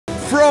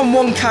from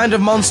one kind of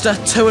monster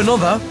to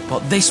another, but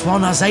this one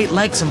has 8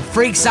 legs and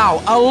freaks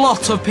out a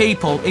lot of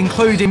people,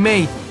 including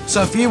me.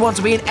 So if you want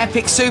to be an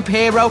epic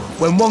superhero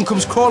when one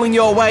comes crawling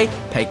your way,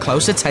 pay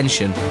close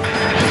attention.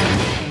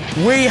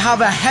 We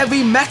have a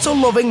heavy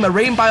metal-loving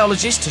marine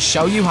biologist to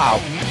show you how.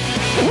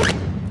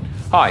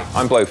 Hi,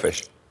 I'm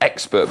Blowfish,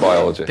 expert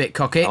biologist. Bit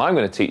cocky. And I'm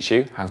going to teach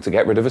you how to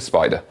get rid of a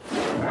spider.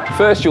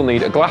 First, you'll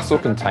need a glass or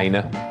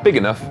container big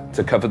enough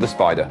to cover the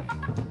spider.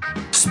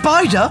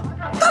 Spider?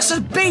 That's a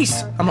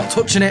beast! I'm not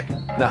touching it.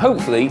 Now,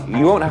 hopefully,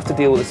 you won't have to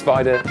deal with a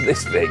spider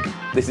this big.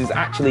 This is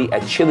actually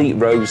a chili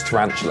rose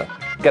tarantula.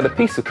 Get a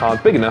piece of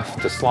card big enough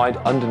to slide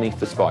underneath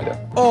the spider.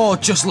 Or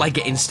just leg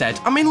it instead.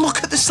 I mean,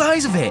 look at the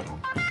size of it.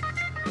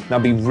 Now,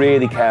 be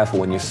really careful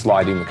when you're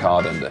sliding the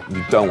card under.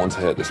 You don't want to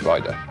hurt the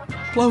spider.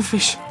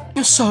 Blowfish,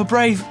 you're so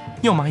brave.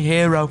 You're my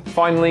hero.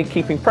 Finally,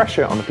 keeping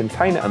pressure on the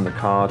container and the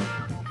card,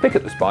 pick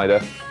up the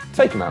spider,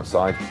 take him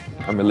outside,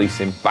 and release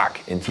him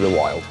back into the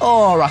wild.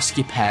 Or ask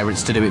your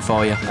parents to do it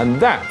for you. And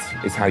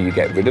that is how you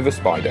get rid of a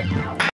spider.